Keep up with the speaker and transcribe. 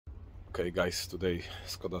Okay guys, today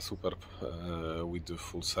Skoda Superb, we do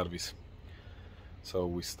full service. So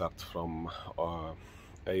we start from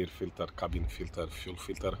air filter, cabin filter, fuel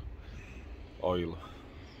filter, oil,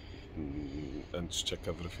 and check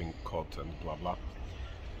everything, code and blah blah.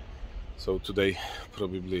 So today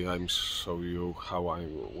probably I'm show you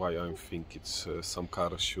why I think it's some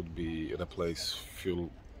cars should be replace fuel,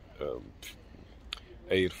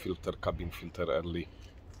 air filter, cabin filter early.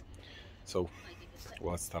 So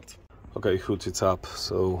let's start. Okay, hood is up,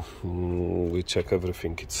 so we check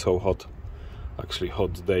everything. It's so hot, actually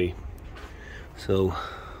hot day. So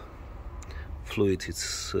fluid,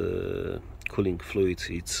 it's cooling fluid,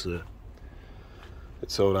 it's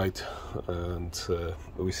all right, and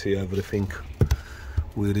we see everything.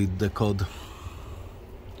 We read the code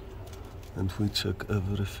and we check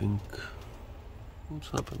everything. What's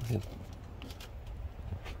happened here?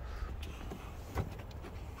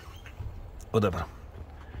 Whatever.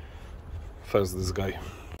 First this guy.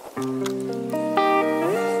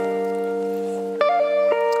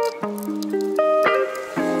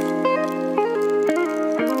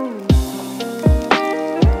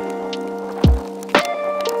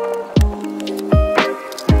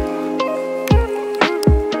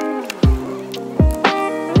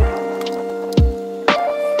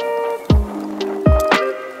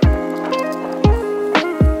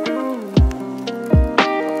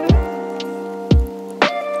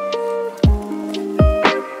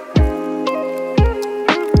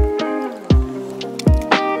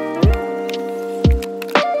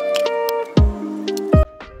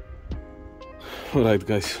 Alright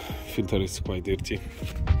guys, filter is quite dirty,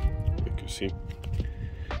 like you see.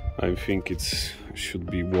 I think it should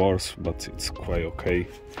be worse, but it's quite okay.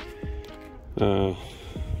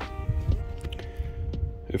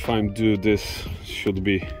 If I'm do this, should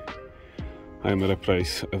be I'm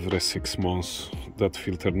replace every 6 months. That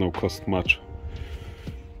filter no cost much,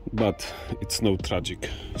 but it's no tragic.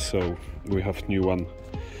 So we have new one.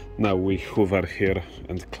 Now we hoover here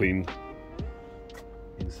and clean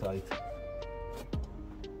inside.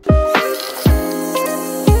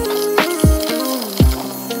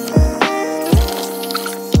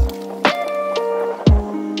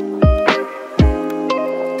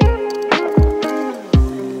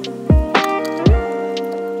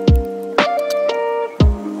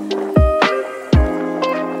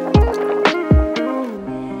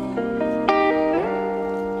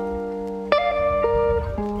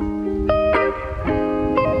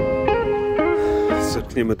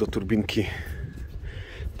 Zerkniemy do turbinki,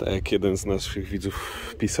 tak jak jeden z naszych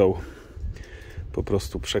widzów pisał, po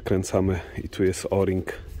prostu przekręcamy i tu jest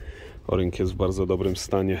o-ring. O-ring jest w bardzo dobrym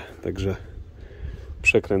stanie, także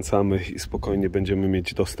przekręcamy i spokojnie będziemy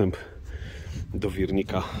mieć dostęp do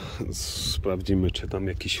wirnika. Sprawdzimy, czy tam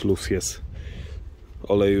jakiś luz jest.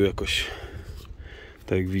 Oleju jakoś,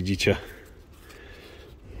 tak jak widzicie,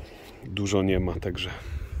 dużo nie ma, także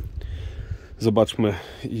zobaczmy.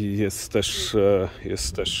 I jest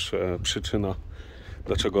też przyczyna,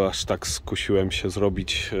 dlaczego aż tak skusiłem się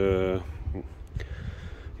zrobić.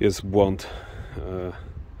 Jest błąd,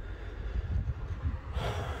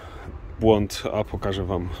 a pokażę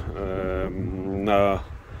wam.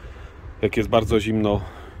 Jak jest bardzo zimno,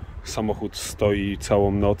 samochód stoi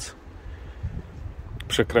całą noc,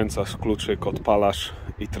 przekręcasz kluczyk, odpalasz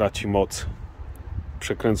i traci moc.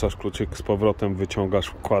 Przekręcasz kluczyk z powrotem, wyciągasz,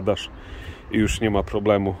 wkładasz i już nie ma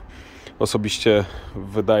problemu. Osobiście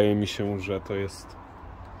wydaje mi się, że to jest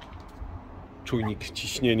czujnik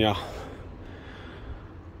ciśnienia,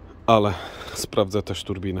 ale sprawdzę też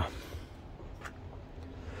turbinę.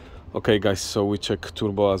 Okay guys, so we check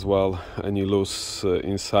turbo as well. Any loose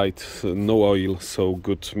inside, no oil, so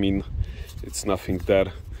good mean it's nothing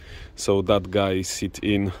there. So that guy sit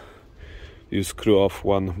in, you screw off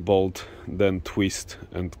one bolt, then twist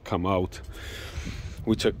and come out.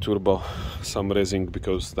 We check turbo, some raising,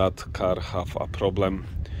 because that car have a problem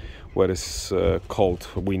where it's cold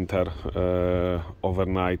winter,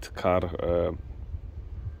 overnight car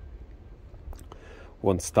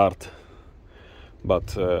won't start,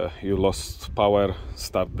 but you lost power.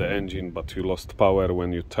 Start the engine, but you lost power.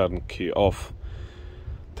 When you turn key off,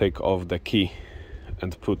 take off the key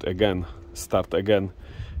and put again, start again,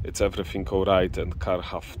 it's everything all right, and car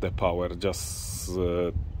have the power. Just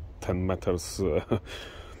 10 meters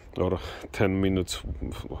or 10 minutes,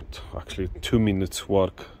 actually 2 minutes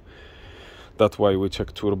work. That's why we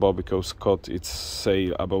check turbo, because code it's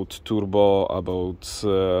say about turbo, about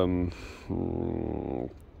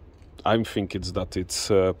I think it's that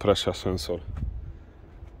it's pressure sensor.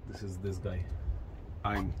 This is this guy.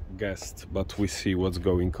 I'm guessed, but we see what's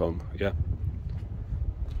going on. Yeah.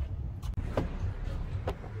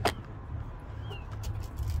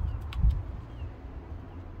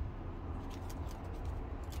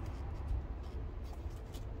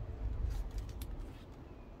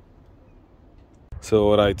 So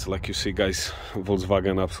alright, like you see guys,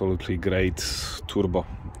 Volkswagen absolutely great. Turbo,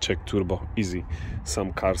 check turbo, easy.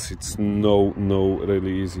 Some cars it's no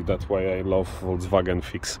really easy. That's why I love Volkswagen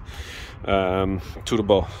fix.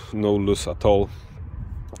 Turbo, no loose at all,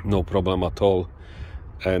 no problem at all,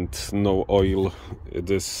 and no oil. It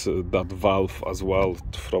is that valve as well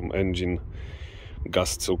from engine,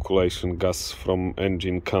 gas circulation, gas from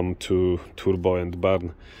engine come to turbo and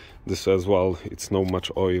burn. This as well, it's no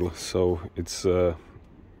much oil, so it's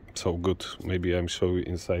so good. Maybe I'm show you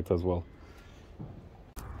inside as well.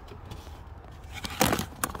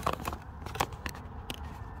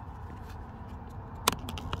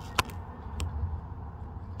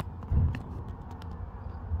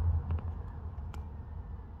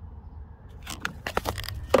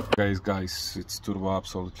 Guys, it's turbo,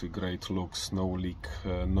 absolutely great looks, no leak,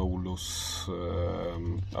 no loose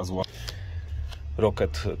as well.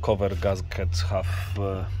 Rocket cover gasket have,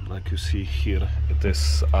 like you see here, it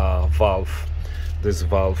is a valve. This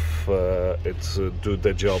valve it do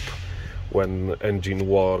the job when engine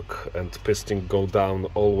work and piston go down.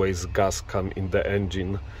 Always gas come in the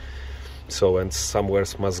engine, so and somewhere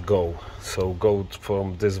must go. So go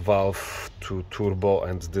from this valve to turbo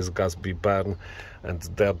and this gas be burned, and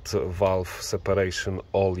that valve separation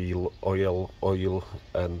oil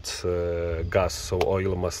and gas. So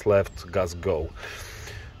oil must left, gas go.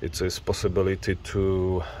 It is possibility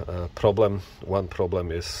to problem. One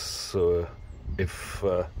problem is if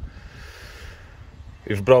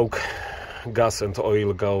broke gas and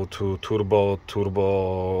oil go to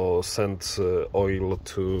turbo send oil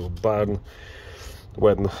to burn.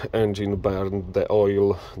 When engine burn the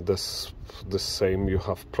oil, this same you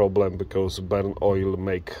have problem, because burn oil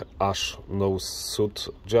make ash, no soot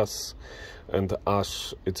just, and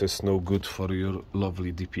ash it is no good for your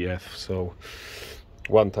lovely DPF. So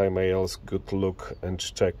one time I else good look and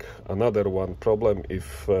check. Another one problem,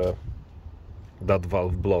 if that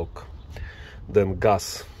valve block, then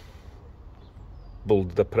gas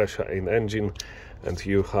build the pressure in engine, and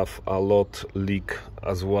you have a lot leak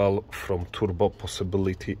as well from turbo.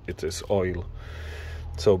 Possibility it is oil.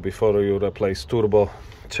 So before you replace turbo,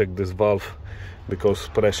 check this valve, because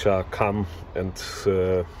pressure come and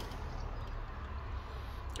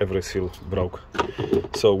every seal broke.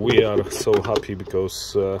 So we are so happy,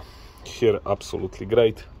 because here absolutely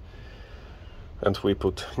great, and we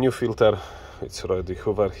put new filter, it's already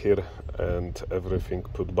hover here, and everything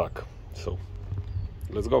put back. So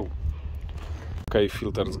let's go. Okay,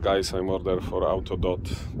 filters guys, I'm order for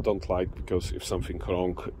Autodot. Don't like, because if something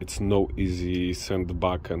wrong, it's no easy send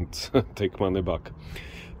back and take money back.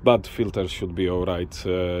 But filter should be alright.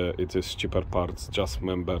 It is cheaper parts. Just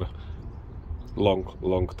remember,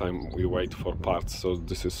 long time we wait for parts. So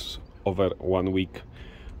this is over 1 week,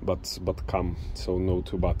 but come, so no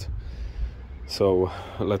too bad. So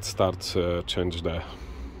let's start change the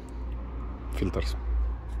filters.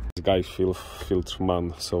 Guys, filter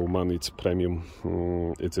man, so man it's premium.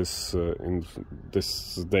 It is in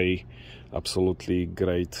this day absolutely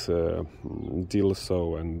great deal.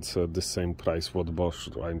 So, and the same price what Bosch,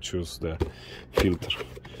 I choose the filter.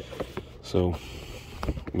 So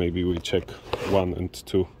maybe we check 1 and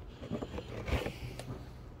 2.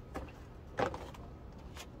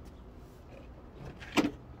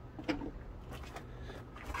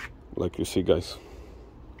 Like you see guys,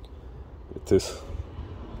 it is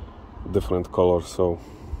different color. So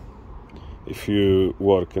if you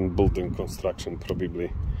work in building construction,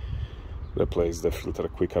 probably replace the filter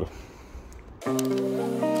quicker.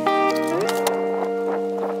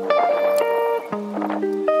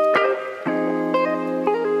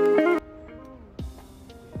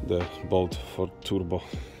 The bolt for turbo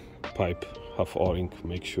pipe have o-ring,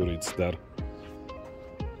 make sure it's there.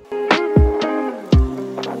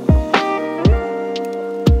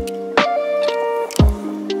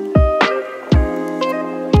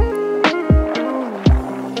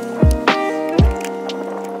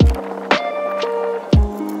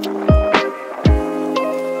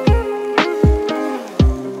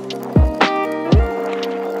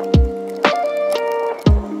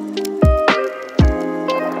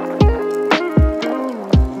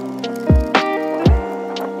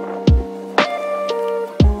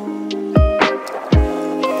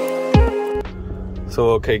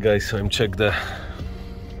 So okay guys, so I'm check the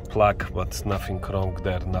plug, but nothing wrong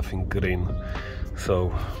there, nothing green.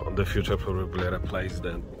 So on the future probably replace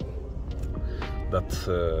that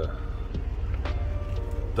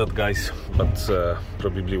guys, but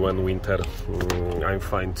probably one winter I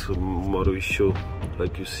find more issue.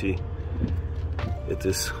 Like you see, it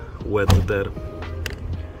is wet there,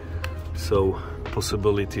 so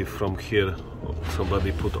possibility from here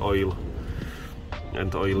somebody put oil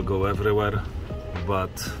and oil go everywhere,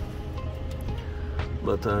 but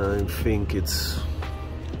I think it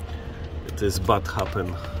is bad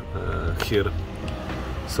happen here.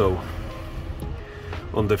 So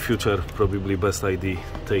on the future, probably best idea,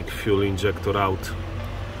 take fuel injector out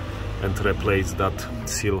and replace that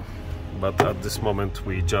seal. But at this moment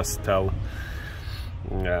we just tell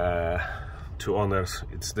to owners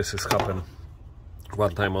this is happen.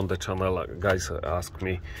 One time on the channel, guys asked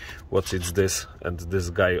me what is this, and this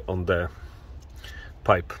guy on the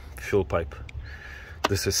pipe, fuel pipe,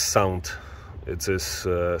 this is sound. It is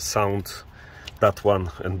sound, that one,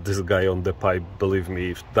 and this guy on the pipe. Believe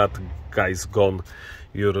me, if that guy's gone,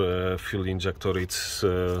 your fuel injector, it's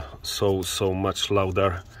so much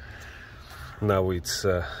louder. Now it's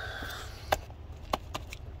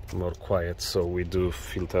more quiet, so we do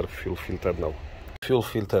fuel filter now. Fuel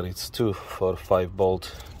filter, it's 2 for 5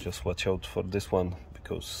 bolt. Just watch out for this one,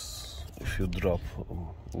 because if you drop,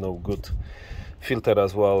 no good. Filter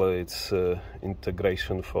as well, it's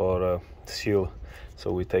integration for seal,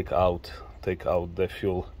 so we take out the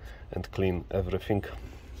fuel and clean everything.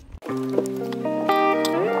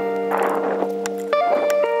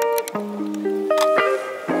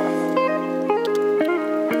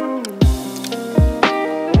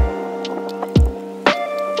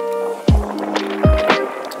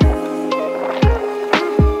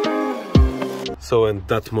 So at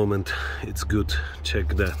that moment it's good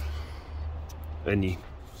check any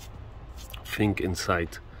thing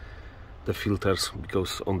inside the filters,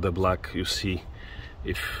 because on the black you see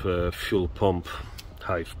if fuel pump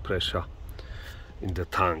high pressure in the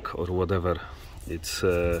tank or whatever, it's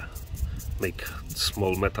make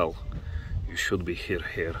small metal. You should be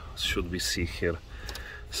here, should be see here.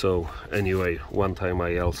 So anyway, one time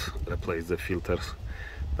I else replace the filters.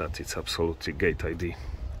 That it's absolutely great idea.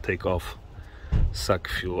 Take off, suck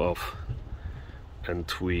fuel off,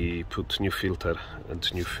 and we put new filter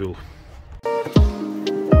and new fuel.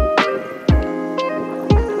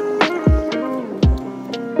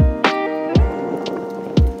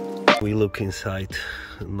 We look inside,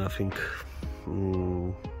 nothing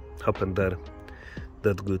happened there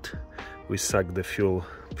that good. We suck the fuel,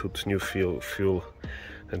 put new fuel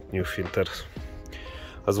and new filters.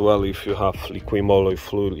 As well, if you have Liquimolo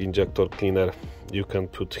fuel injector cleaner, you can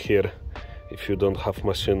put here if you don't have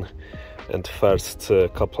machine, and first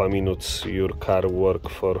couple of minutes your car work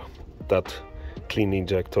for that clean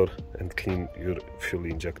injector and clean your fuel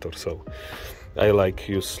injector. So I like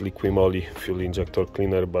use Liquimoli fuel injector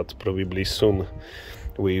cleaner, but probably soon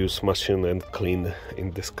we use machine and clean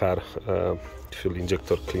in this car fuel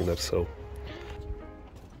injector cleaner. So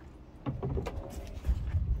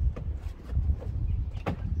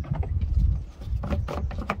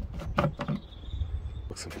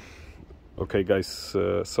okay guys,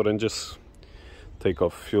 syringes, take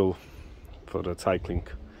off fuel for recycling.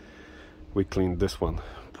 We clean this one,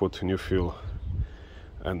 put new fuel,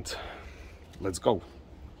 and let's go.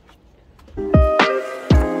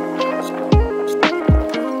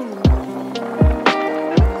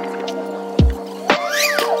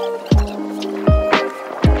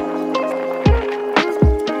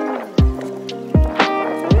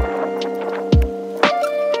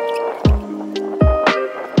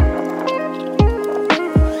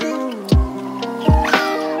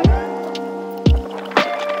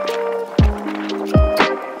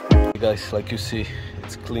 Guys, like you see,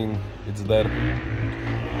 it's clean, it's there.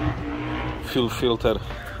 Fuel filter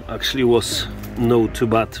actually was not too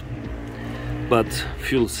bad, but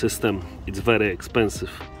fuel system, it's very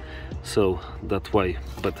expensive, so that's why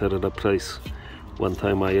better the price. One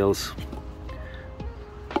time I else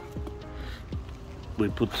we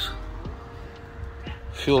put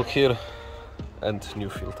fuel here and new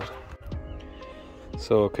filter.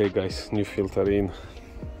 So okay guys, new filter in.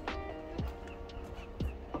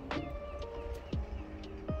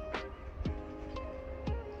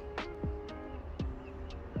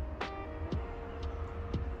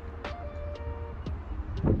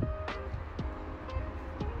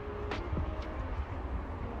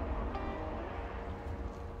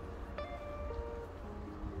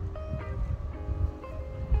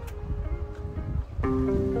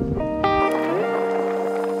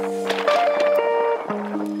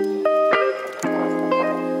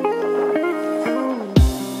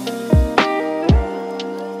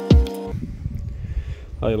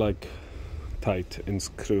 I like tight and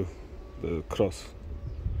screw the cross.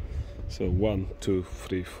 So 1, 2,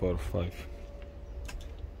 3, 4, 5.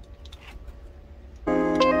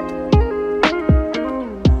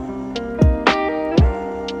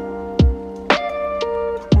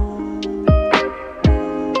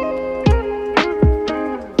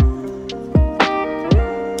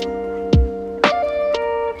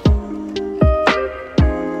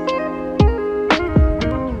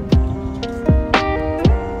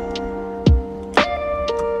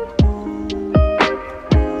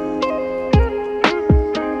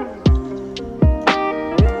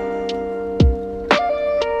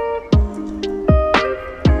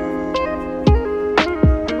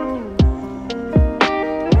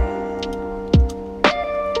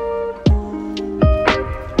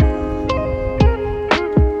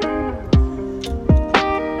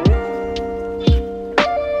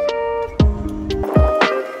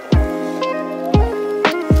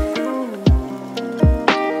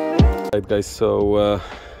 Alright guys, so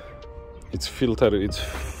its filter, it's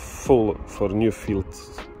full for new fuel.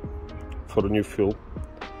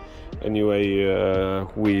 Anyway,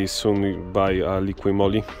 we soon buy a liquid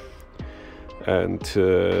moly, and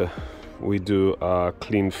we do a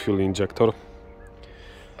clean fuel injector,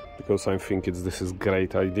 because I think this is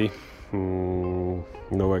great idea.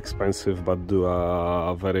 No expensive, but do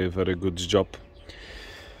a very good job.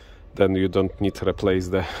 Then you don't need to replace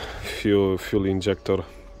the fuel injector,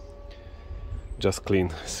 just clean,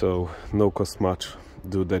 so no cost much,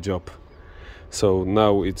 do the job. So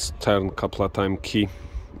now it's turn couple of time key,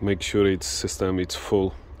 make sure its system it's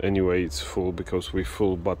full. Anyway, it's full because we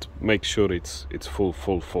full, but make sure it's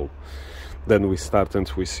full. Then we start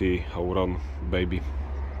and we see how run, baby.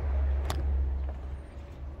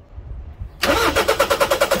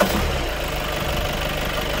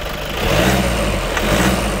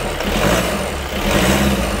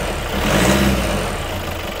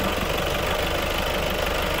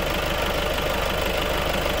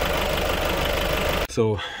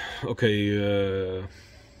 So, okay,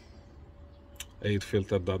 air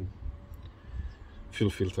filter done, fuel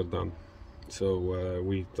filter done. So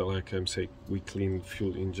we, like I'm saying, we clean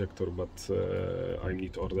fuel injector, but I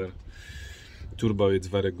need order turbo. It's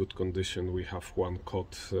very good condition. We have one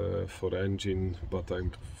coat for engine, but I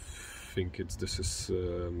think this is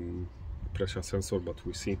pressure sensor, but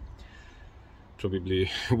we see. Probably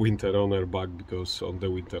winter on airbag, because on the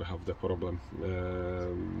winter have the problem.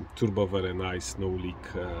 Turbo very nice, no leak.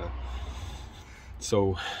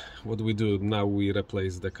 So what we do now, we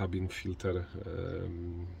replace the cabin filter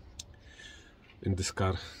in this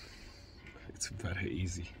car. It's very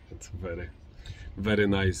easy, it's very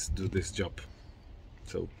nice, do this job.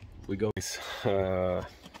 So we go this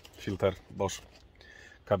filter, Bosch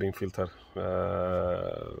cabin filter.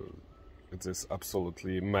 It is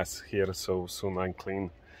absolutely mess here, so soon I'm clean,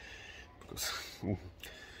 because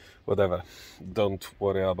whatever, don't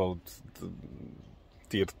worry about the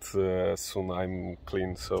dirt, soon I'm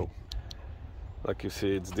clean. So like you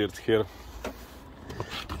see, it's dirt here,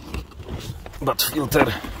 but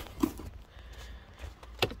filter,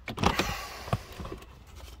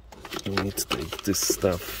 you need to take this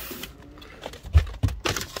stuff.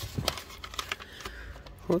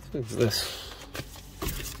 What is this?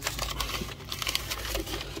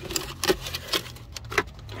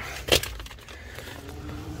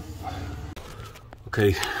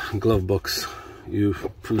 Okay, glove box, you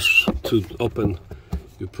push to open,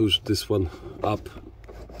 you push this one up,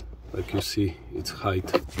 like you see, it's height.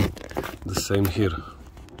 The same here,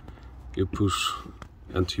 you push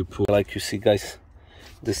and you pull, like you see guys,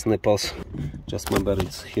 this nipples, just remember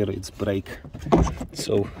it's here, it's brake,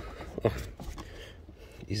 so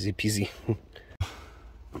easy peasy.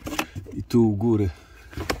 I tu u góry,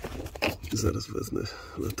 zaraz wezmę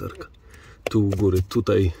latarkę, tu u góry,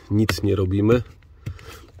 tutaj nic nie robimy.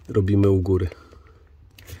 Robimy u góry.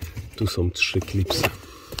 Tu są 3 klipsy.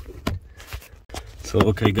 So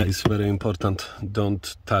okay guys, very important,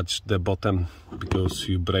 don't touch the bottom,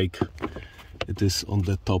 because you break. It is on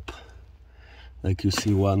the top, like you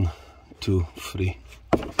see, 1, 2, 3.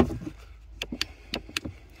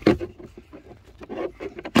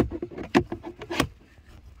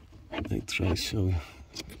 I try to show you.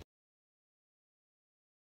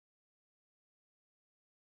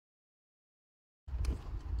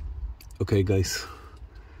 Okay guys,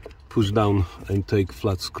 push down and take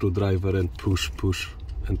flat screwdriver and push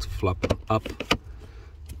and flap up,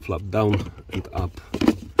 flap down and up,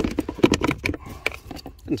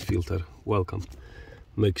 and filter, welcome.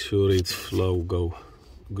 Make sure its flow go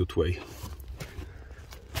good way.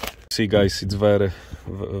 See guys, it's very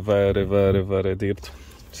dirt,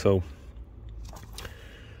 so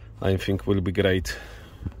I think will be great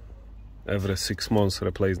every 6 months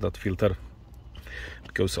replace that filter,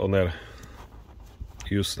 because on air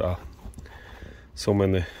used so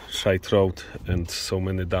many shite road and so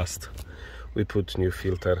many dust. We put new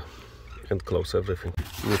filter and close everything.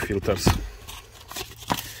 New filters,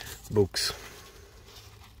 books.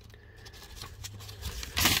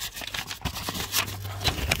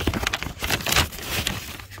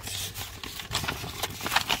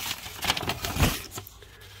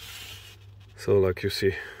 So like you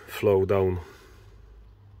see, flow down,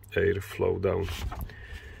 air flow down.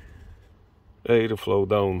 Air flow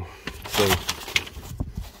down, so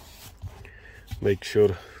make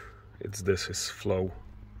sure this is flow,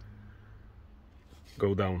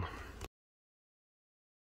 go down.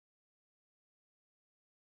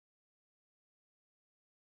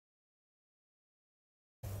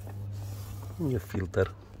 New filter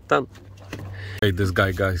done. Okay, this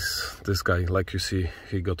guy, guys, like you see,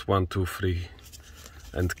 he got 1, 2, 3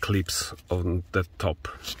 and clips on the top.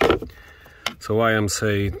 So I am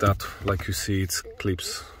saying that, like you see, it's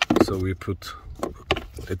clips. So we put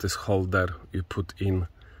it is hole there, you put in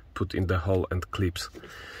the hole and clips.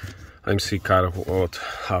 I'm see car would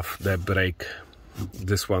have the brake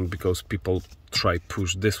this one, because people try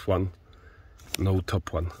push this one, no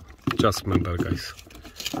top one. Just remember, guys,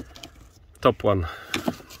 top one,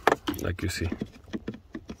 like you see.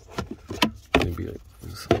 Maybe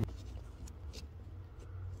some.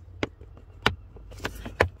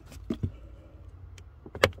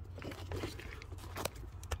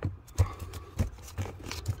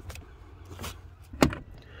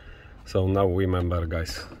 So now remember,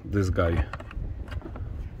 guys, this guy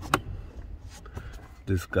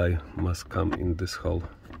must come in this hole.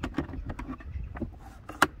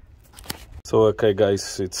 So okay,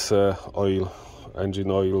 guys, it's oil,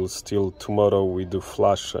 engine oil. Still tomorrow we do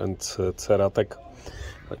flash and Ceratec.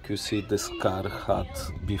 Like you see, this car had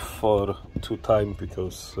before 2 times,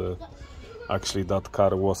 because actually that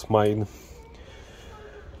car was mine.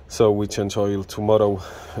 So we change oil tomorrow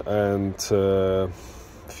and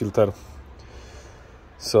filter.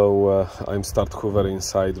 So I'm start hoover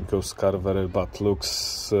inside, because car very bad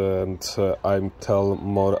looks, and I'm tell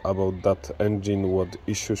more about that engine, what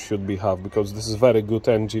issue should be have, because this is very good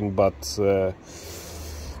engine, but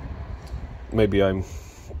maybe I'm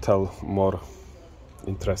tell more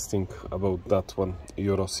interesting about that one,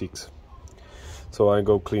 Euro 6. So I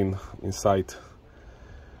go clean inside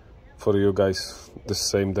for you guys the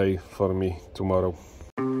same day, for me tomorrow.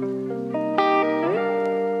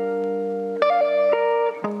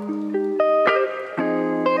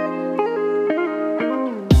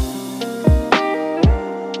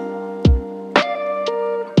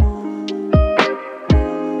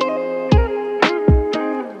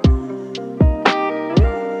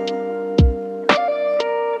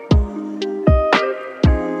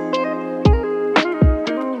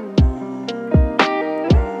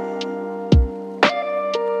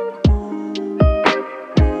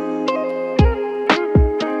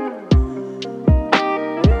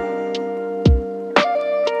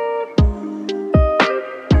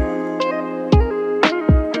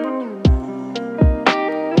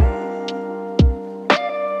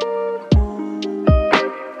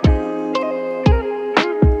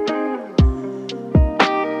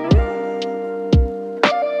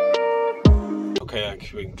 Okay, I'm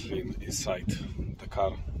going clean inside the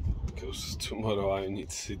car, because tomorrow I need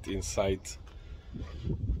to sit inside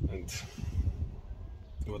and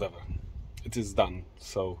whatever. It is done.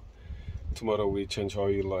 So tomorrow we change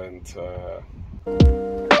oil and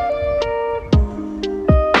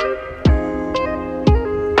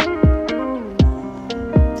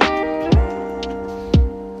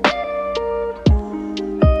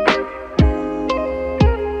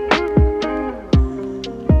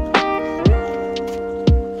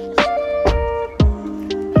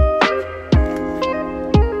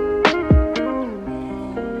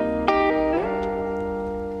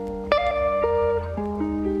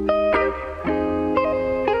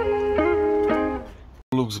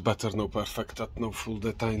looks better, no perfect, that no full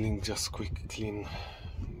detailing, just quick clean,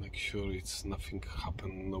 make sure it's nothing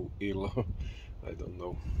happen, no ill. I don't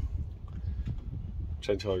know.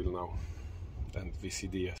 Change oil now and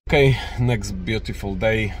VCDS. Okay, next beautiful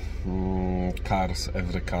day. Cars,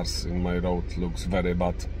 every cars in my road looks very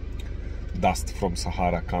bad. Dust from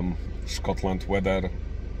Sahara come, Scotland weather,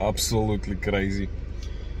 absolutely crazy.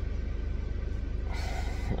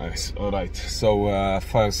 Nice. All right, so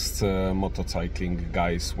first motorcycling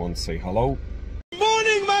guys want to say hello. Good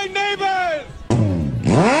morning, my neighbors!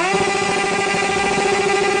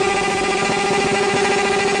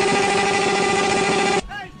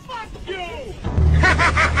 Hey, fuck you!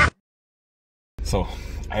 So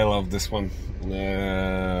I love this one.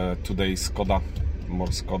 Today Skoda, more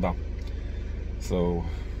Skoda. So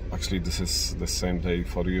actually this is the same day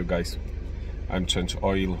for you guys. I'm change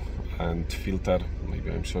oil and filter, maybe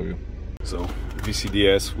I'm show you. So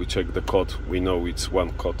VCDS, we check the code, we know it's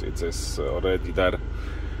one code, it is already there.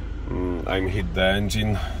 I'm hit the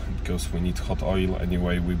engine because we need hot oil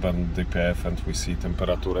anyway. We burn DPF and we see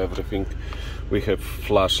temperature, everything. We have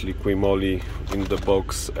flash liquid moly in the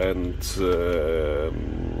box and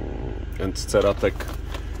Ceratec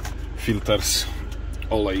filters,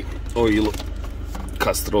 Olay oil,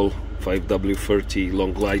 Castrol 5W30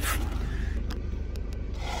 long life.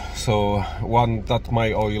 So one that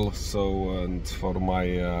my oil, so and for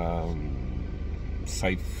my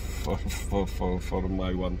safe for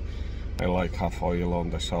my one, I like half oil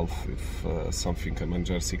on the shelf if something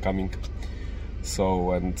emergency coming.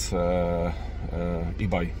 So and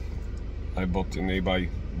eBay, I bought in eBay,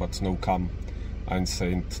 but no cam. I'm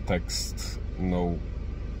sent text,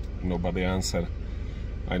 nobody answer.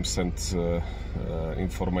 I'm sent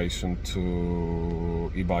information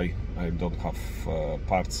to eBay. I don't have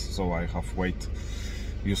parts, so I have wait,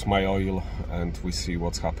 use my oil, and we see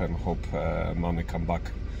what's happened. Hope money come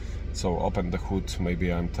back. So open the hood,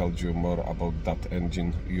 maybe I'll tell you more about that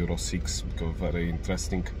engine, Euro 6, because very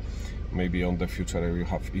interesting. Maybe on the future you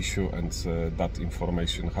have issue, and that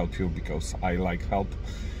information help you, because I like help.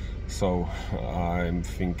 So I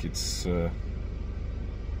think it's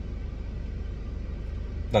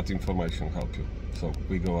that information help you. So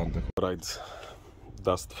we go on the right.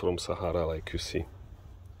 Dust from Sahara, like you see.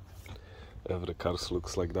 Every car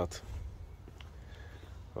looks like that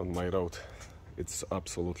on my road. It's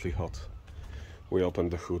absolutely hot. We open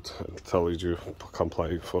the hood and tell you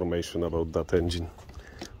complete information about that engine.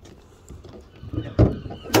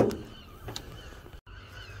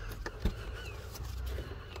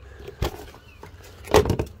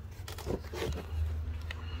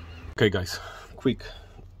 Okay guys, quick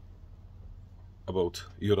about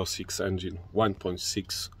Euro 6 engine,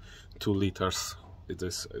 1.6, 2 liters. It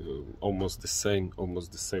is almost the same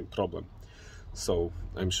problem. So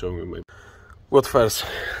I'm showing you my... What first,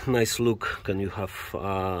 nice look. Can you have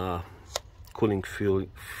cooling fuel,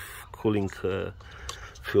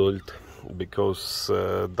 because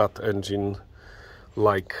that engine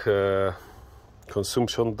like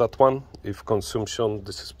consumption, that one. If consumption,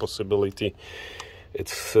 this is possibility.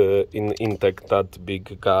 It's in intake, that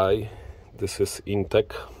big guy. This is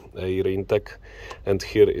intake, air intake, and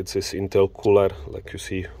here it is intercooler. Like you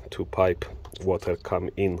see, 2 pipe, water come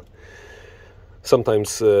in.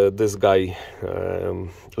 Sometimes this guy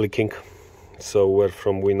leaking, so where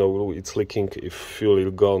from we know it's leaking. If fuel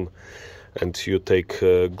is gone and you take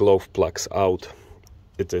glove plugs out,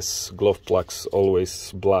 it is glove plugs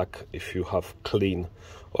always black. If you have clean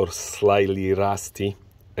or slightly rusty,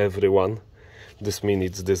 everyone, this means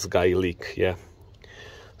it's this guy leak, yeah.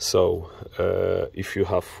 So if you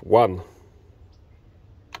have one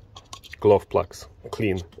glove plugs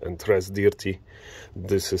clean and rest dirty,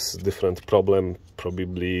 this is different problem.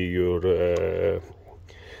 Probably your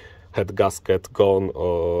head gasket gone,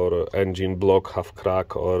 or engine block have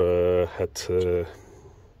crack, or head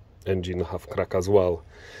engine have crack as well.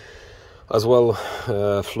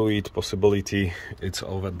 Fluid possibility, it's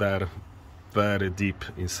over there, very deep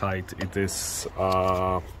inside. It is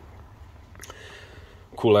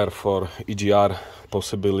cooler for EGR,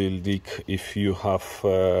 possibly leak if you have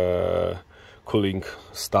cooling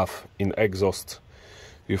stuff in exhaust.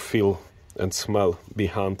 You feel and smell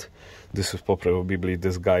behind. This is probably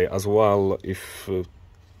this guy as well. If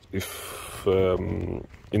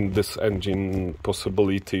in this engine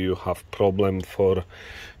possibility you have problem for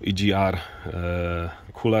EGR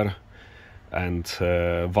cooler and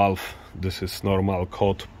valve. This is normal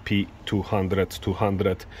code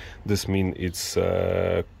P200. This means it's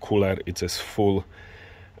cooler, it is full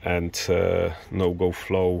and no go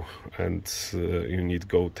flow, and you need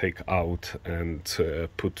go take out and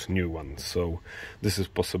put new one. So this is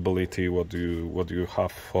possibility what you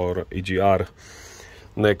have for EGR.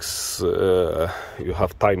 Next you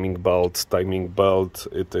have timing belt.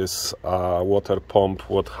 It is a water pump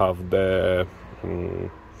what have the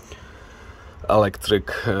electric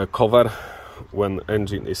cover. When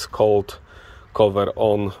engine is cold, cover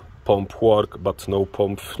on, pump work but no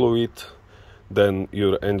pump fluid, then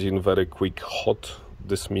your engine very quick hot.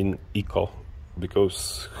 This mean eco,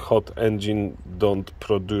 because hot engine don't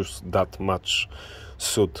produce that much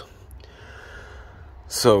soot.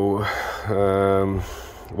 So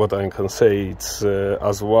what I can say, it's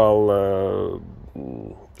as well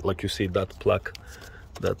like you see that plug,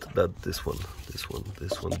 this one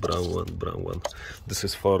brown one. This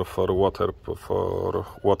is for water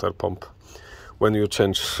pump. When you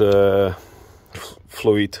change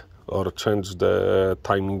fluid or change the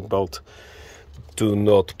timing belt, do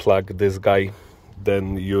not plug this guy,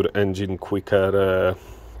 then your engine quicker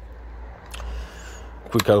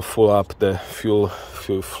fill up the fuel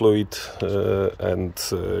fluid, and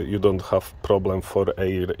you don't have problem for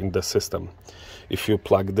air in the system. If you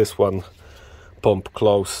plug this one, pump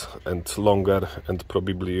close and longer, and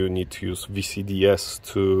probably you need to use VCDS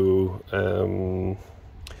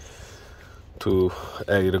to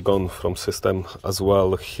air gone from system as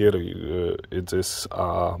well. Here it is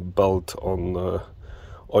a belt on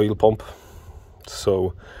oil pump,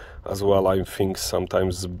 so as well I think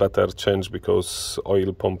sometimes better change, because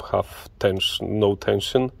oil pump have no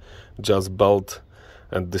tension, just belt,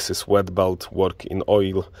 and this is wet belt work in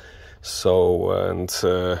oil. So, and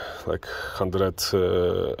like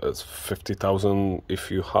 150,000 if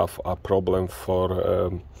you have a problem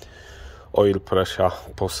for oil pressure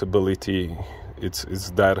possibility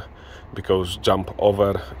it's there, because jump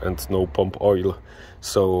over and no pump oil.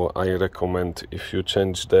 So I recommend, if you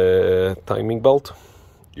change the timing belt,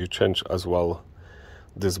 you change as well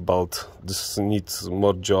this belt. This needs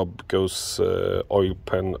more job because oil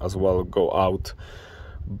pan as well go out,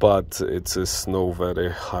 but it is no very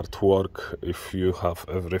hard work if you have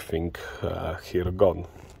everything here gone.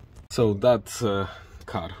 So that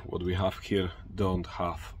car what we have here don't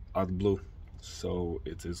have AdBlue, so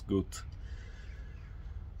it is good.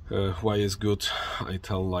 Why is good? I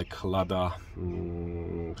tell like Lada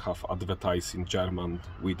have advertised in German.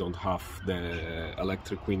 We don't have the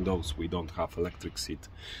electric windows, we don't have electric seat,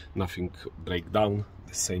 nothing break down.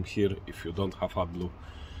 The same here, if you don't have AdBlue,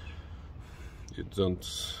 you don't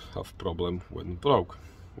have problem when broke.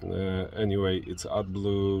 Anyway, it's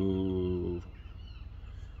AdBlue.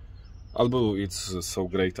 AdBlue it's so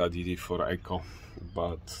great ADD for Eco,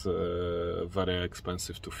 but very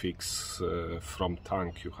expensive to fix. From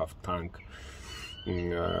tank you have tank,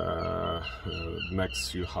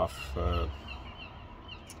 next you have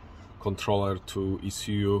controller to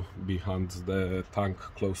ECU behind the tank,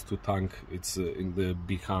 close to tank, it's in the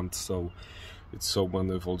behind, so it's so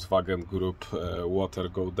many Volkswagen group water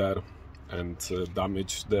go there and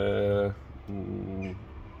damage the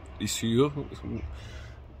ECU.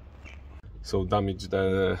 So damage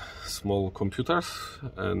the small computers,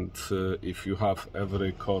 and if you have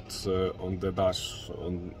every code on the dash,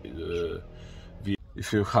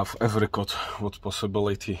 if you have every code, what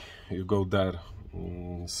possibility you go there.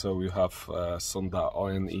 So you have Sonda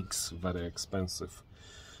ONX, very expensive.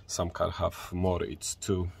 Some car have more, it's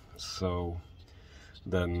 2. So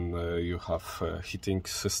then you have heating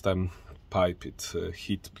system pipe, it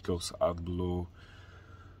heat because AdBlue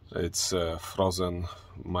it's frozen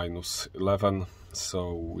 -11,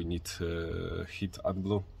 so we need heat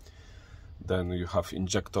AdBlue. Then you have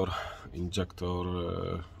injector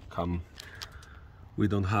come, we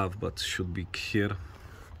don't have, but should be here.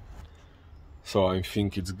 So I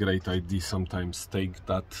think it's great idea sometimes take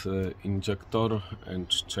that injector and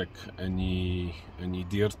check any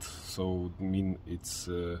dirt, so mean it's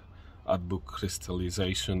AdBlue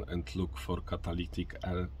crystallization, and look for catalytic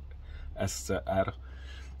SCR.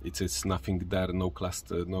 It is nothing there, no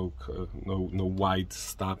cluster, no white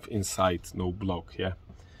stuff inside, no block, yeah,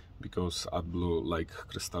 because AdBlue like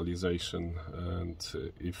crystallization, and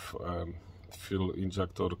if fuel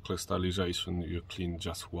injector crystallization, you clean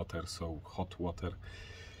just water, so hot water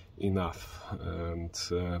enough, and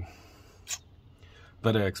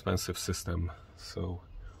very expensive system. So,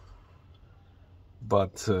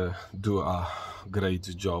 but do a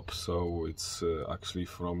great job. So it's actually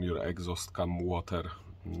from your exhaust come water.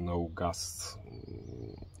 No gas,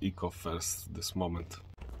 eco first this moment.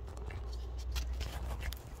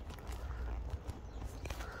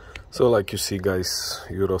 So like you see guys,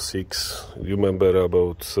 Euro 6, you remember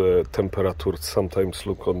about temperature, sometimes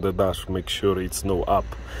look on the dash, make sure it's no up,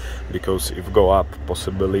 because if go up,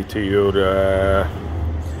 possibility your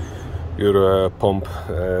pump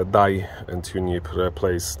die and you need to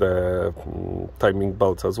replace the timing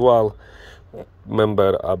belt as well.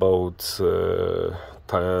 Remember about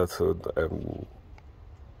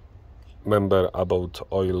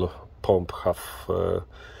oil pump have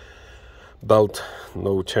belt,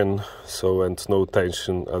 no chain, so, and no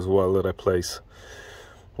tension as well replace.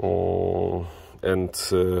 And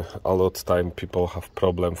a lot of time people have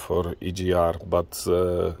problem for EGR, but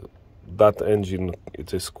that engine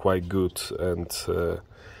it is quite good, and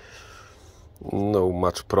no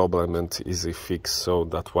much problem and easy fix, so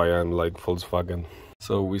that's why I'm like Volkswagen.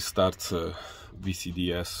 So we start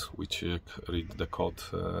VCDS, which read the code,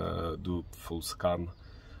 do full scan,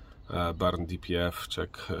 burn DPF,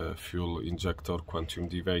 check fuel injector, quantum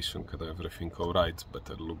deviation, can everything alright,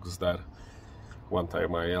 better looks there. One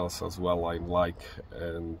time else as well I like,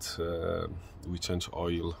 and we change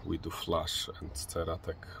oil, we do flash and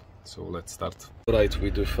Ceratec. So let's start. Right, we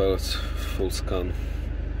do first full scan.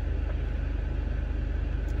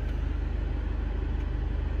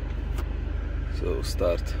 So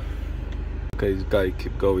start. Okay, guy,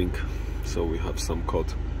 keep going. So we have some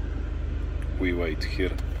code. We wait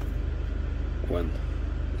here when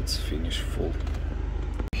it's finished full.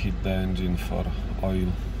 Hit the engine for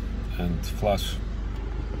oil and flash.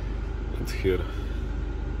 And here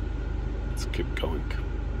let's keep going.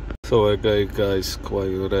 So again guys,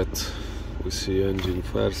 quite red. We see engine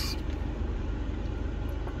first.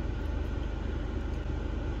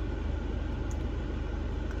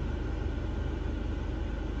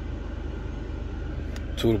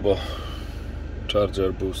 Turbo,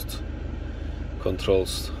 charger boost,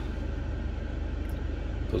 controls,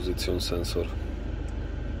 position sensor.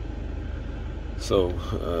 So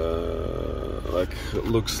like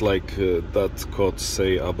looks like that code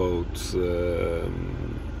say about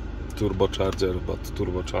turbocharger, but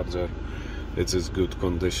turbocharger it is good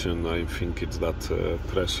condition. I think it's that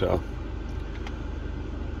pressure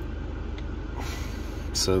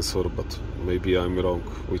sensor, but maybe I'm wrong.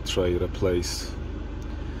 We try replace.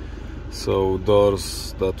 So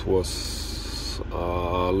doors, that was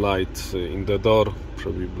light in the door,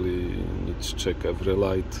 probably need to check every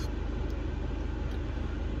light.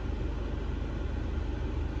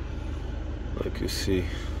 Like you see,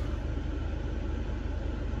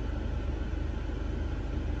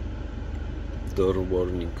 door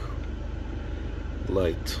warning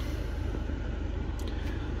light.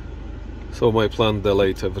 So my plan,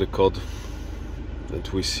 delete every code and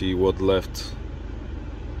we see what left,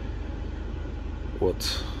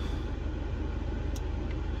 what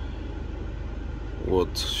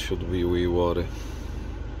should we worry.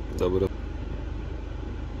 Dobra.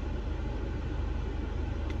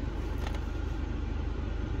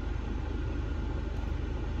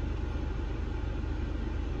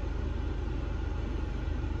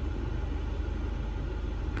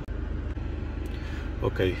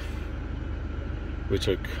 Okay, we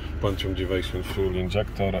check quantum deviation fuel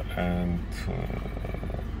injector and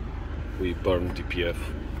we burn DPF.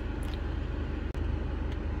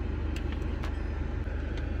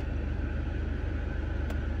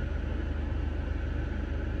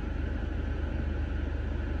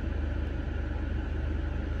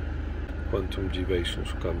 Quantum deviation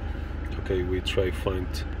szukamy. Okay, we try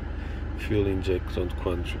find fuel injector and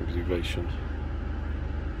quantum deviation.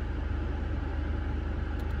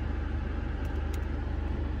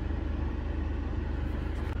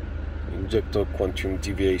 Injector quantum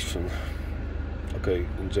deviation. Okay,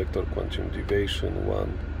 injector quantum deviation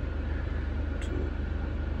 1, 2,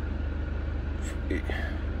 3,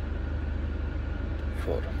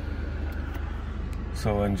 4.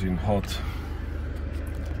 So engine hot,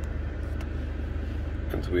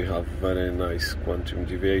 and we have very nice quantum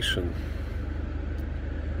deviation,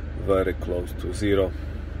 very close to 0.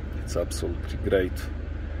 It's absolutely great.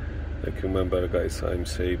 Like you remember, guys, I'm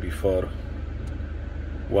saying before,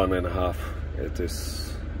 1.5 it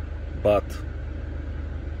is bad,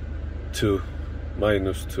 2,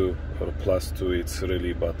 -2 or +2 it's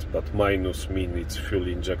really bad, but minus mean it's fuel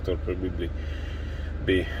injector probably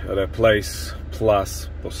be replaced, plus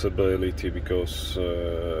possibility because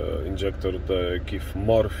injector give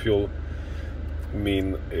more fuel,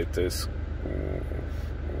 mean it is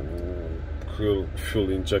fuel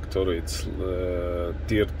injector, it's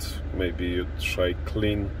dirt, maybe you try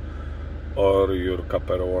clean or your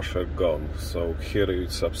copper washer gone. So here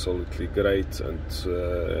it's absolutely great, and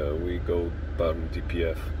we go burn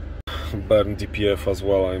DPF. Burn DPF as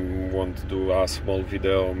well. I want to do a small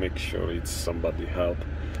video, make sure it's somebody help.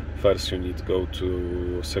 First you need to go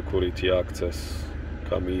to security access,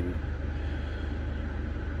 come in,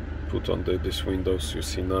 put on this Windows, you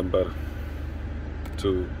see number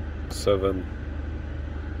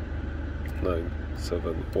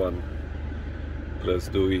 27971, press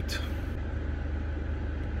do it.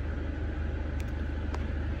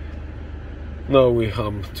 Now we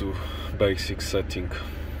come to basic setting.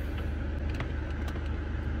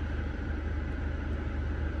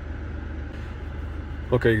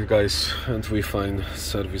 Okay guys, and we find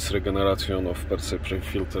service regeneration of perception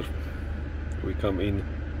filter. We come in,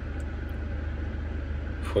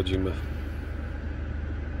 wchodzimy,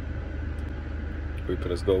 we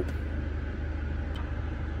press go.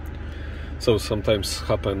 So sometimes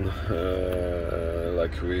happen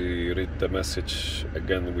like we read the message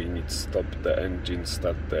again, we need to stop the engine,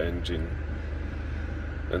 start the engine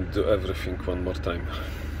and do everything one more time.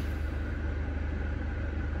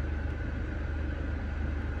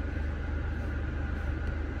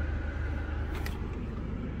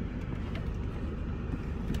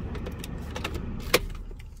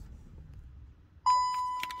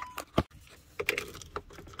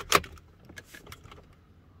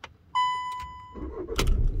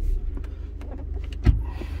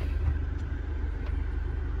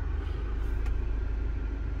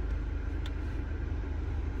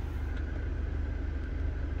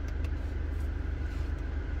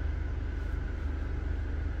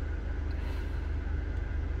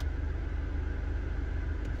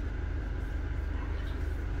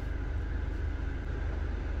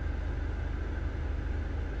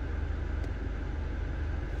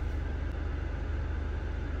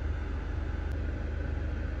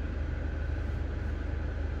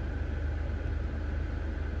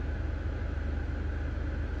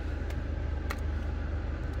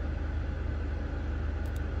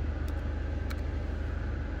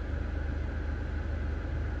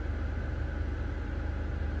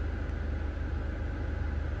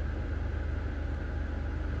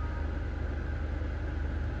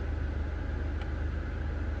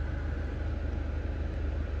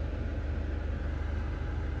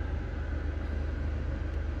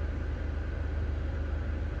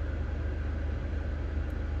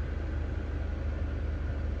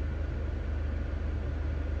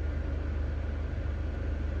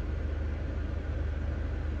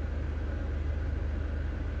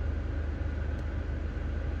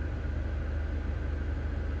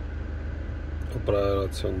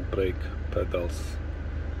 separation brake pedals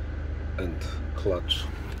and clutch.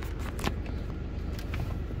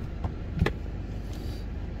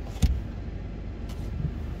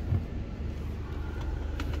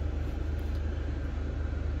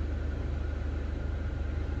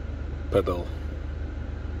 Pedal,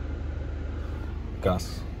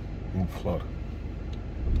 gas in floor.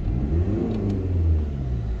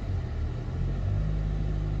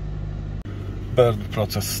 Burn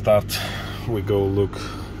process start. We go look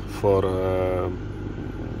for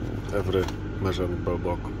every measuring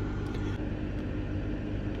block.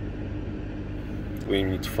 We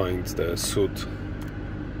need to find the suit.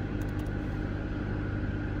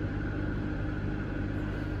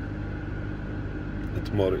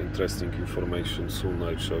 And more interesting information soon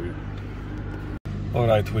I'll show you.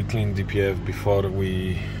 Alright, we clean DPF before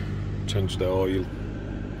we change the oil.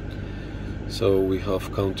 So we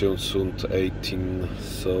have count on soon 18,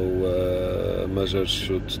 so measure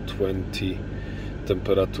should 20,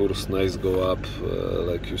 temperatures nice go up,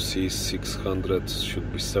 like you see 600,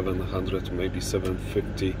 should be 700, maybe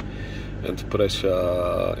 750, and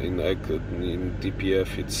pressure in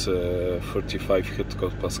DPF it's 35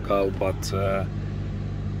 hectopascal, but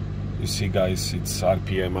you see guys, it's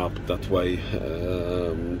RPM up, that way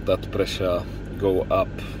that pressure go up.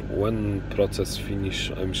 When process finish,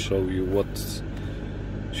 I'm show you what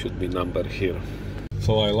should be number here.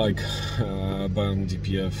 So I like burn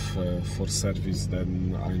DPF for service,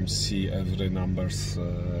 then I see every numbers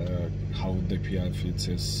how DPF it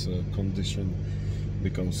is condition,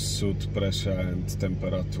 because suit pressure and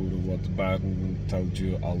temperature what burn tells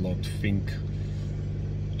you a lot thing,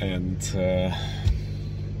 and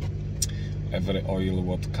every oil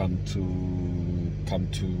what come to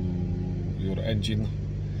your engine,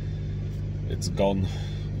 it's gone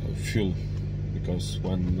fuel, because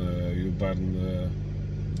when you burn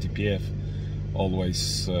DPF,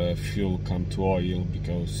 always fuel come to oil,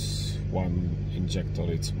 because one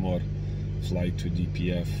injector it's more fly to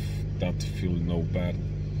DPF, that fuel no burn,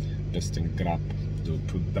 just in grab to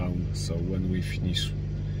put down. So when we finish,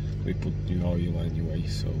 we put new oil anyway,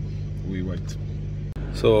 so we wait.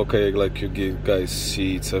 So okay, like you guys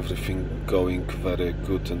see, it's everything going very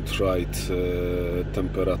good and right.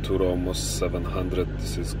 Temperature almost 700,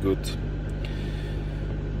 this is good.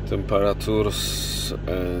 Temperatures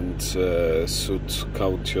and suit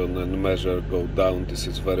caution and measure go down, this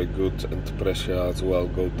is very good, and pressure as well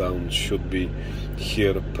go down. Should be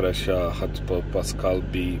here pressure hectopascal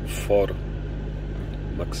be 4,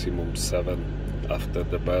 maximum 7 after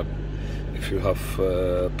the burn. If you have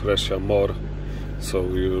pressure more, so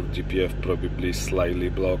your DPF probably slightly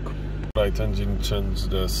block. Right, engine change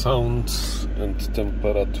the sound and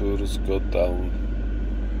temperatures go down.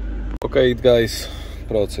 Okay guys,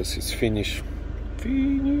 process is finished.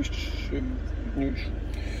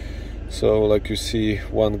 So like you see,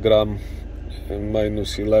 1 gram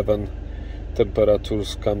minus 11,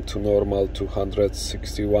 temperatures come to normal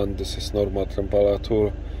 261, this is normal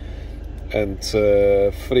temperature, and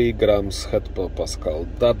 3 grams hectopascal.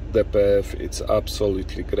 That DPF, it's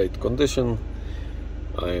absolutely great condition.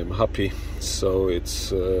 I am happy. So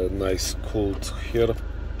it's nice cooled here,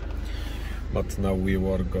 but now we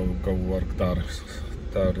go work there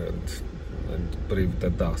and breathe the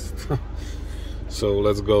dust. So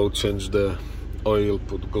let's go change the oil,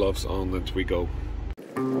 put gloves on, and we go.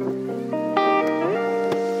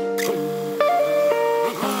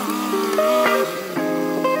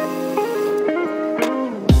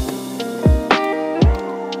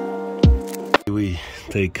 We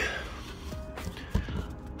take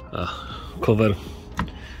a cover.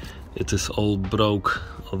 It is all broke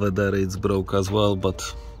over there, it's broke as well, but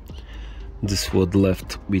this what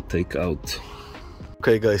left we take out.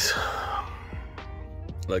 Okay guys,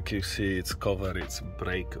 like you see, it's cover, it's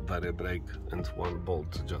break, very break, and 1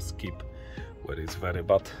 bolt just keep where it's very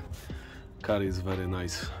bad. Car is very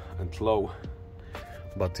nice and low,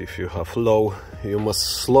 but if you have low, you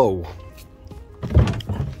must slow.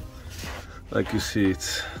 Like you see,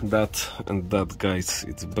 it's that and that guys,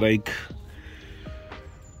 it's brake.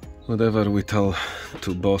 Whatever we tell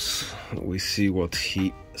to boss, we see what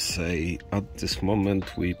he say. At this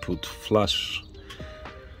moment we put flash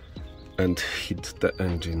and hit the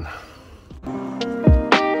engine.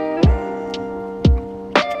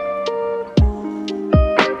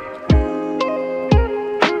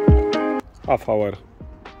 Half hour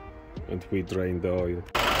and we drain the oil.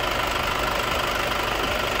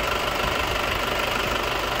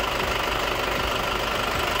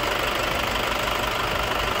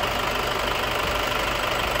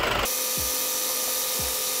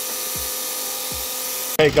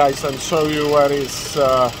 Hey guys, I'll show you where is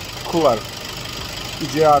cooler.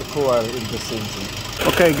 EGR cooler in this engine.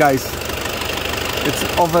 Okay guys, it's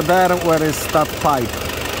over there where is that pipe.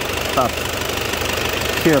 That.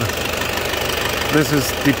 Here. This is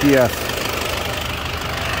DPF.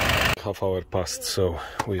 Half hour passed, so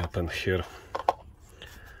we open here.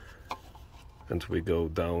 And we go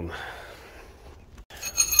down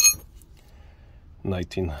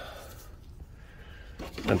 19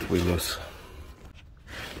 and we lose.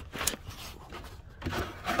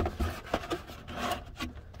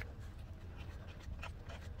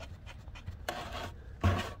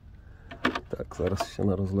 Tak, zaraz się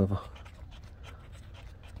rozlewa.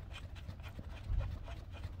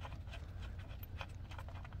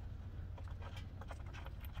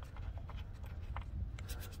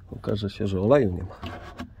 Okaże się, że oleju nie ma.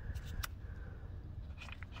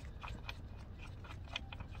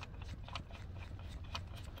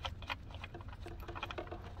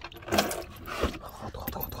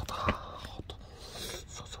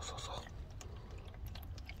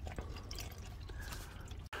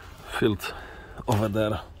 Filled over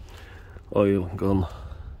there, oil gone.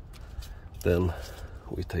 Then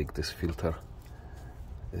we take this filter.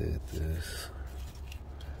 It is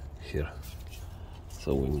here.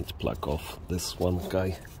 So we need to plug off this one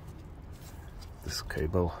guy, this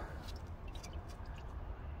cable,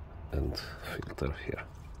 and filter here.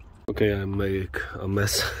 Okay, I make a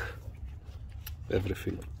mess.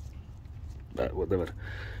 Everything, but whatever.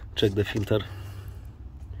 Check the filter.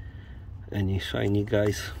 Any shiny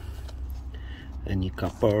guys, any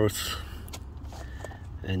cuppers,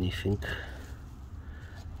 anything.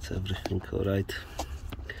 It's everything alright.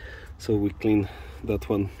 So we clean that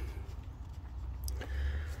one.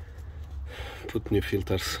 Put new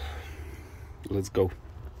filters. Let's go.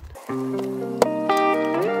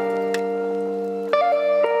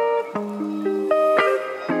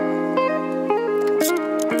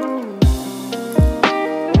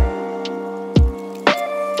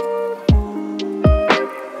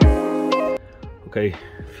 Okay,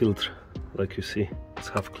 filter, like you see, it's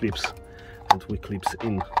half clips and we clips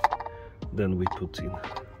in, then we put in.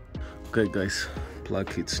 Okay guys,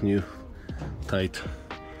 plug it's new, tight.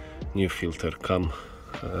 New filter come,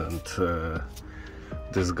 and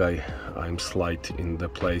this guy I'm slide in the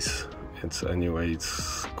place. It's anyway,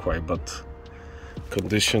 it's quite bad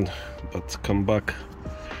condition, but come back.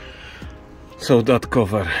 So that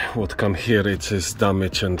cover what come here, it is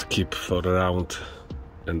damaged and keep for around,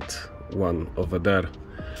 and one over there.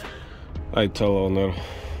 I tell owner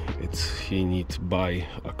it's he need to buy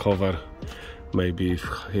a cover. Maybe if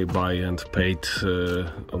he buy and paid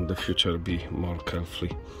on the future, be more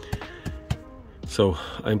carefully. So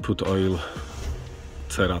I put oil,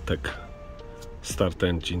 Ceratek, start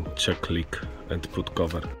engine, check leak and put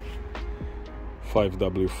cover.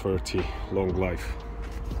 5W30 long life.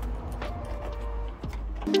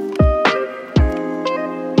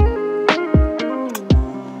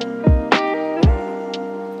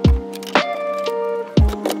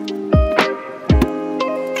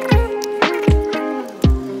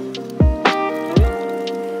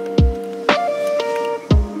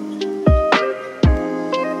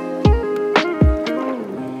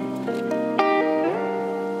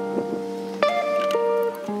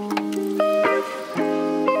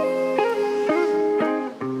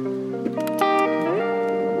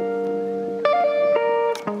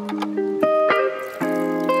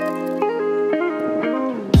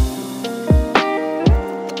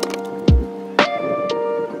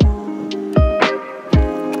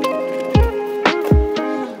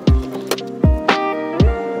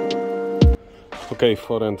 Okay,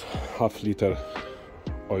 4.5 liter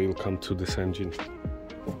oil come to this engine.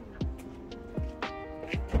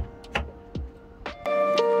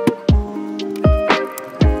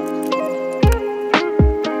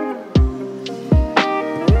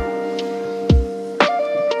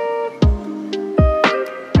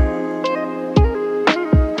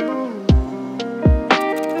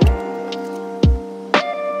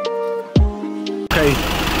 Okay.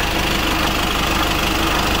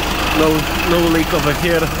 No leak over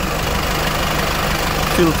here.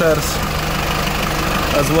 Filters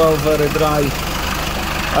as well very dry.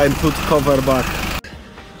 I put cover back.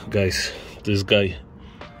 Guys, this guy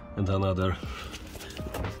and another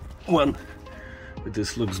one.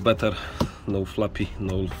 This looks better. No flappy,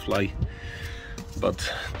 no fly.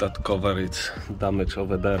 But that cover it's damaged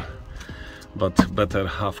over there. But better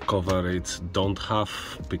half cover it's don't have,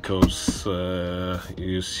 because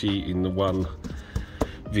you see in one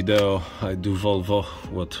video I do Volvo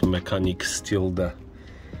what mechanic steal the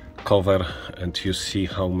cover, and you see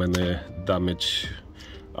how many damage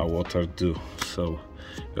a water do. So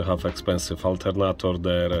you have expensive alternator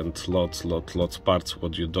there and lots parts.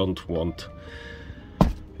 What you don't want,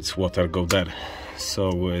 it's water go there.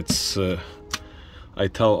 So it's I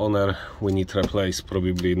tell owner we need replace,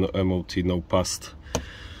 probably no MOT, no past.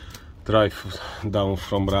 Drive down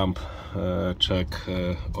from ramp, check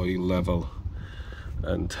oil level,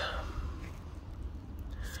 and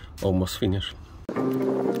almost finished.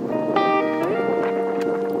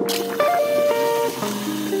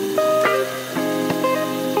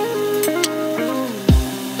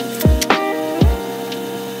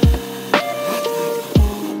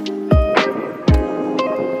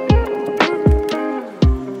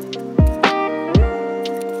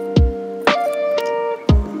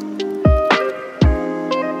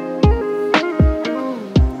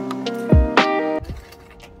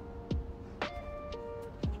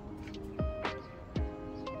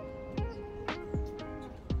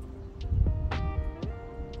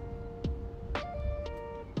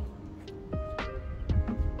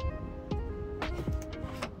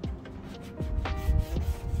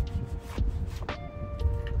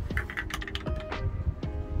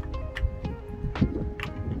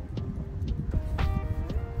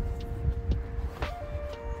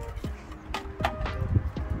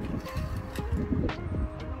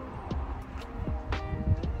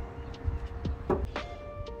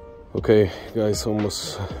 Okay guys,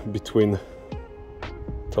 almost between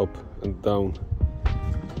top and down.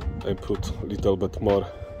 I put a little bit more,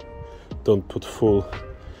 don't put full,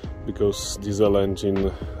 because diesel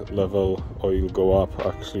engine level oil go up.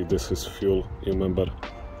 Actually this is fuel, you remember.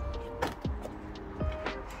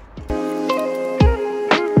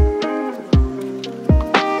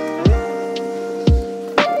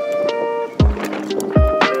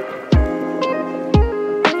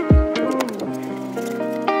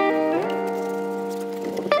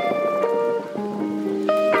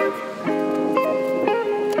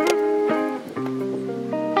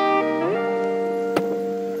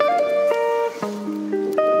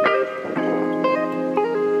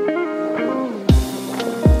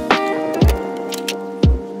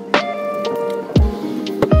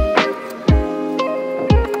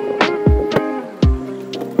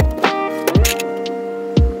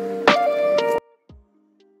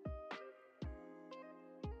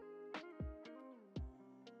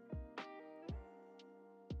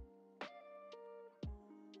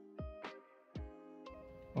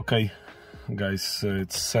 Okay guys,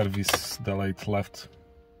 it's service delayed left,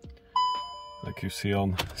 like you see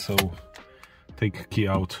on. So take key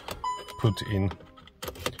out, put in,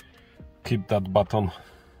 keep that button,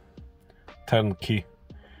 turn key,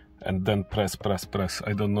 and then press.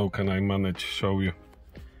 I don't know, can I manage show you?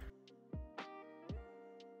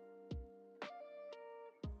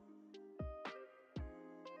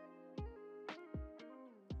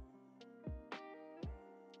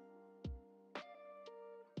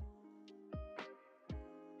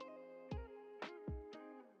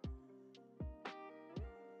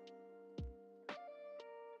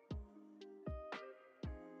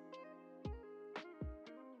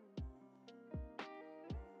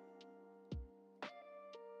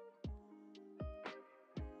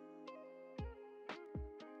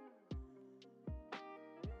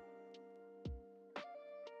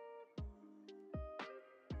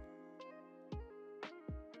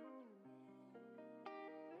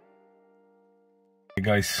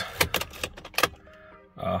 Guys,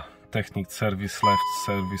 technique service left,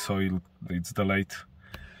 service oil, it's delayed,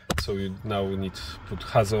 so you now need to put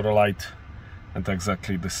hazard light and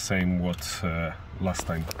exactly the same what last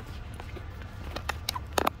time.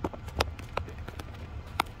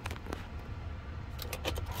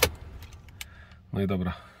 No i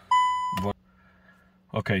dobra.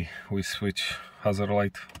 Okay, we switch hazard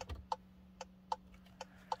light,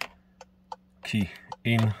 key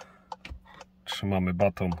in, trzymamy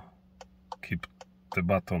button, keep the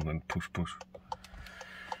button and push.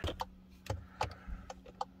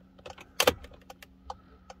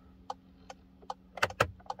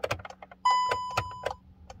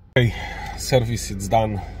 Okay, service is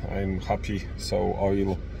done, I'm happy. So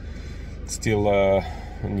oil still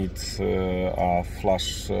needs a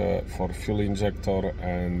flush for fuel injector,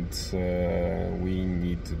 and we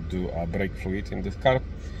need to do a brake fluid in this car.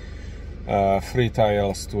 3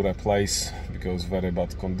 tires to replace because very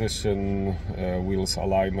bad condition, wheels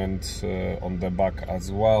alignment on the back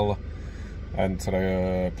as well, and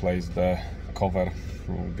replace the cover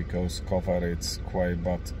because cover it's quite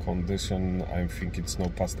bad condition. I think it's no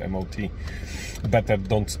past MOT. Better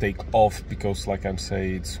don't take off because, like I'm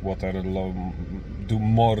saying, it's water do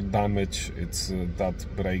more damage. It's that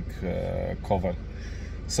brake cover.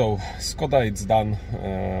 So Skoda, it's done.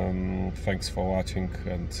 Thanks for watching,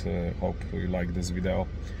 and hope you like this video.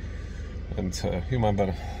 And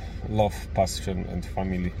remember, love, passion and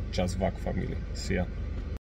family, just VAK family. See ya.